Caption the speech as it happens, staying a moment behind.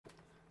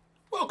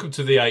Welcome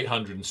to the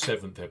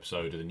 807th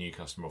episode of the New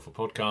Customer Offer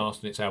Podcast,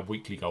 and it's our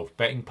weekly golf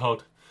betting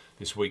pod.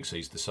 This week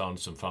sees the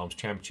Sanderson Farms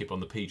Championship on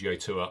the PGA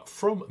Tour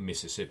from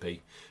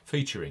Mississippi,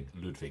 featuring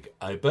Ludwig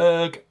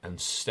Aberg and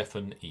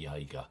Stefan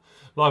Jaeger.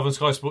 Live on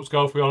Sky Sports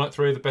Golf, we highlight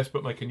three of the best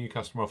bookmaker new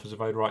customer offers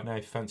available right now.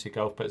 If you fancy a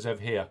golf bet as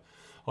ever here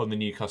on the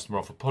New Customer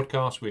Offer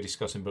Podcast, we're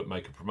discussing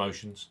bookmaker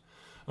promotions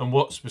and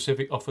what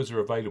specific offers are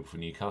available for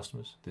new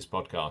customers. This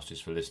podcast is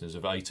for listeners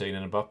of 18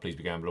 and above. Please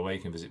be gamble aware. You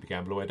can visit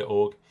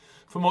begambleaware.org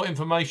for more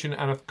information,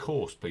 and of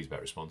course, please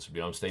bet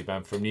responsibly. I'm Steve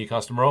Bam from New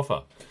Customer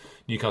Offer.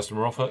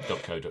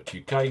 newcustomeroffer.co.uk.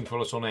 You can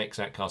follow us on X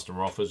at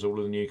Customer Offers. All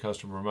of the new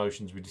customer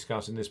promotions we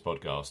discuss in this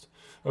podcast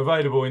are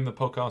available in the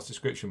podcast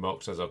description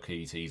box as our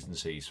key T's and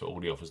C's for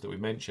all the offers that we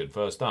mentioned.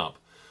 First up,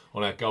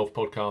 on our golf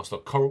podcast are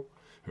Coral,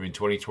 who in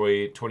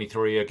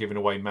 2023 are giving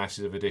away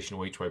masses of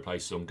additional each-way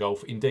places on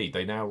golf. Indeed,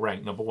 they now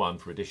rank number one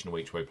for additional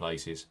each-way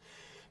places,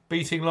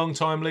 beating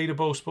long-time leader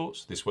Ball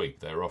Sports. This week,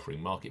 they're offering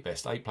market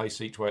best 8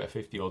 places each way at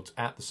 50 odds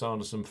at the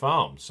Sanderson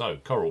Farms. So,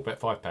 Coral, bet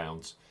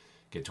 £5,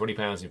 get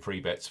 £20 in free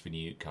bets for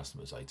new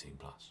customers 18+.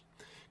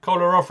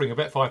 Coral are offering a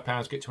bet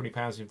 £5, get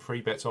 £20 in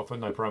free bets offer.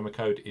 No promo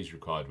code is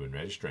required when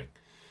registering.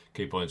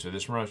 Key points for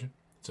this promotion: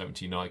 it's open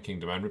to United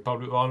Kingdom and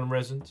Republic of Ireland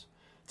residents.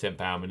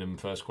 £10 minimum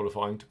first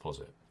qualifying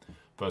deposit.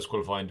 First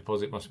qualifying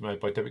deposit must be made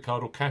by debit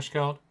card or cash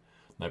card.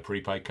 No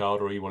prepaid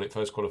card or e-wallet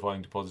first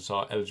qualifying deposits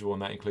are eligible,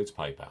 and that includes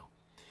PayPal.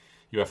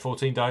 You have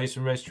 14 days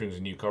from registering as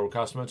a new Coral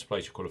customer to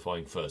place your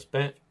qualifying first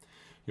bet.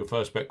 Your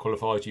first bet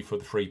qualifies you for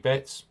the free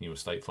bets. You will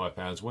stake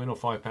 £5 win or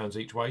 £5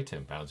 each way,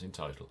 £10 in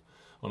total,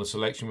 on a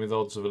selection with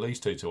odds of at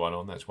least 2 to 1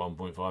 on, that's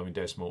 1.5 in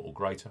decimal or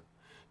greater.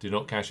 Do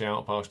not cash out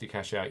or partially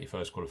cash out your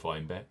first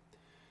qualifying bet.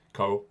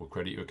 Coral will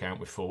credit your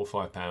account with 4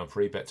 £5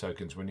 free bet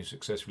tokens when you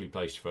successfully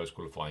place your first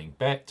qualifying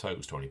bet.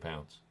 Totals £20.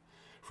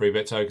 Free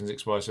bet tokens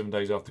expire 7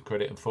 days after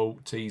credit, and full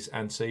T's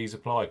and C's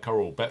apply.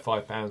 Coral, bet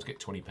 £5, get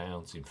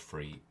 £20 in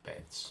free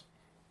bets.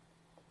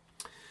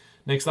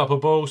 Next up are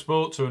Ball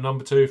Sports, who are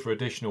number 2 for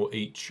additional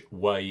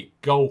each-way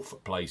golf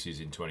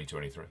places in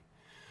 2023.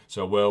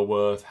 So well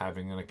worth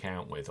having an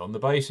account with. On the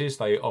basis,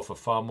 they offer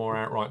far more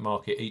outright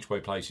market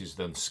each-way places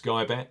than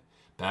Sky Bet,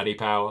 Paddy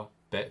Power,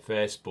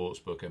 Betfair,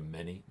 Sportsbook, and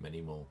many,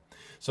 many more.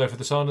 So for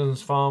the Sanderson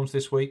Farms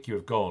this week,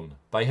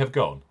 they have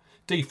gone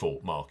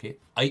default market,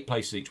 8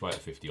 places each way at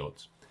 50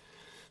 odds.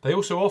 They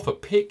also offer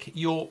pick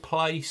your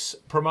place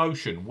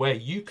promotion, where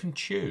you can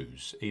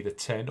choose either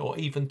 10 or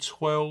even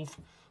 12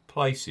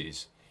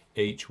 places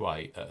each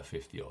way at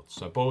 50 odds.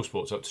 So Ball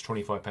Sports up to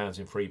 £25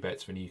 in free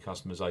bets for new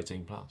customers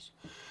 18+.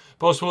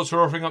 Ball Sports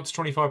are offering up to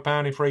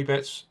 £25 in free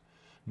bets.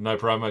 No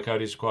promo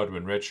code is required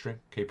when registering.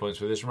 Key points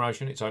for this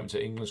promotion: it's open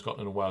to England,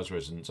 Scotland and Wales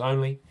residents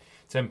only.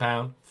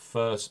 £10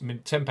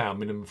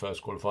 minimum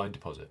first qualifying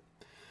deposit.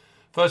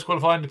 First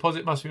qualifying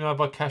deposit must be made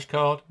by cash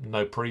card.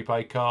 No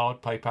prepaid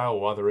card, PayPal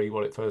or other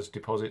e-wallet first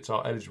deposits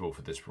are eligible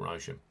for this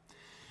promotion.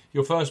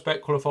 Your first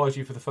bet qualifies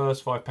you for the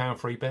first £5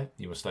 free bet.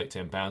 You must stake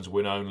 £10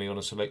 win only on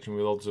a selection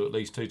with odds of at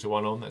least 2 to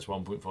 1 on, that's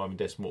 1.5 in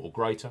decimal or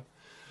greater.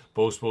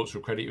 Ball Sports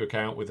will credit your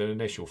account with an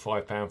initial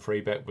 £5 free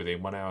bet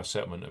within 1 hour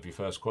settlement of your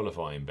first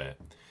qualifying bet.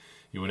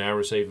 You will now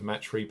receive a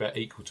match free bet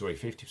equal to a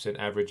 50%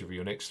 average of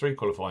your next 3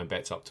 qualifying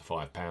bets up to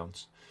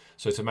 £5.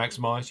 So to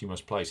maximise, you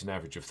must place an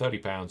average of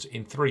 £30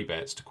 in 3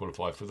 bets to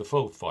qualify for the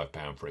full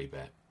 £5 free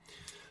bet.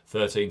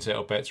 13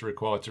 settled bets are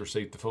required to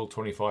receive the full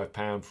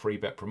 £25 free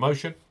bet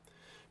promotion.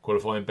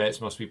 Qualifying bets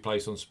must be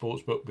placed on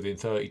Sportsbook within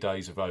 30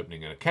 days of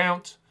opening an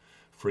account.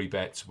 Free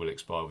bets will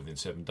expire within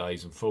 7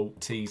 days, and full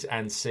T's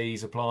and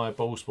C's apply.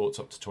 Ball Sports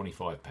up to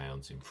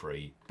 £25 in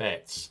free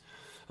bets.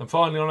 And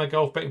finally, on our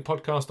golf betting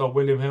podcast are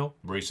William Hill.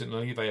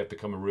 Recently, they have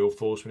become a real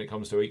force when it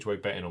comes to each-way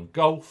betting on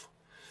golf.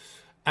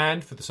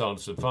 And for the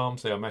Sanderson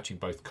Farms, they are matching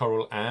both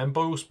Coral and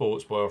Ball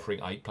Sports by offering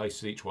 8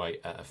 places each way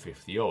at a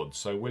 50 odds.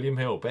 So William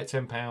Hill, bet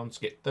 £10,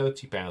 get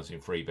 £30 in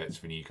free bets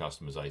for new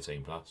customers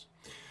 18+.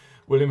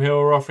 William Hill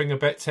are offering a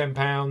bet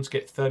 £10,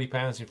 get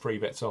 £30 in free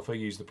bets offer.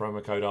 Use the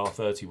promo code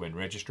R30 when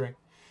registering.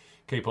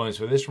 Key points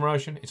for this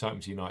promotion: it's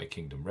open to United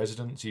Kingdom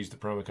residents. Use the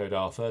promo code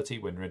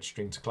R30 when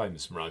registering to claim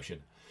this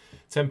promotion.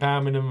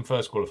 £10 minimum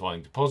first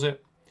qualifying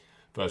deposit.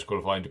 First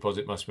qualifying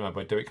deposit must be made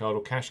by debit card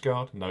or cash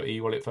card. No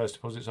e-wallet first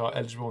deposits are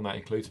eligible, and that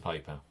includes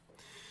PayPal.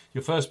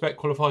 Your first bet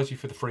qualifies you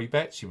for the free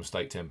bets. You must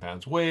stake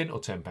 £10 win or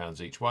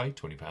 £10 each way,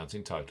 £20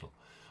 in total,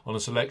 on a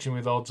selection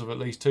with odds of at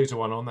least 2 to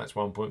 1 on, that's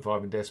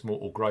 1.5 in decimal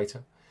or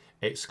greater.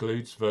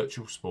 Excludes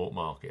virtual sport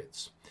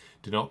markets.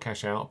 Do not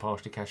cash out or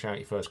partially cash out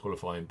your first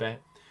qualifying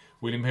bet.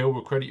 William Hill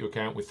will credit your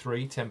account with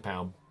 3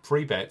 £10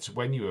 free bets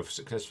when you have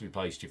successfully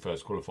placed your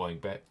first qualifying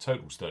bet.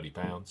 Totals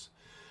 £30.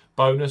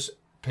 Bonus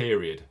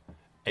period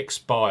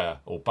expires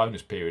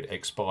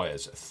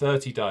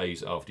 30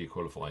 days after your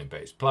qualifying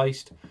bet is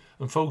placed,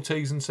 and full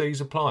T's and C's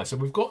apply. So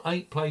we've got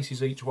 8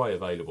 places each way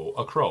available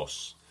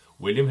across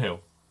William Hill,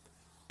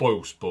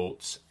 Boyle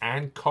Sports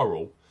and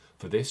Coral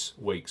for this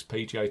week's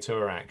PGA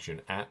Tour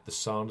action at the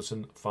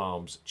Sanderson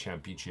Farms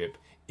Championship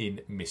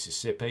in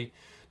Mississippi.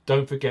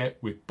 Don't forget,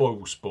 with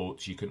Boyle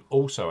Sports, you can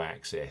also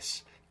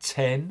access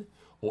 10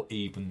 or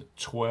even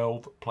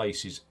 12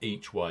 places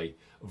each way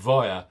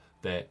via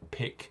their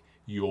Pick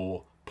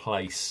Your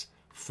Place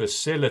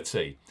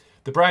facility.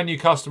 The brand new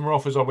customer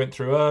offers I went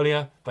through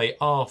earlier, they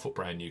are for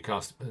brand new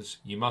customers.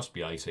 You must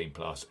be 18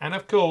 plus. And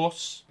of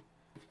course,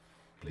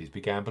 please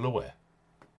be gamble aware.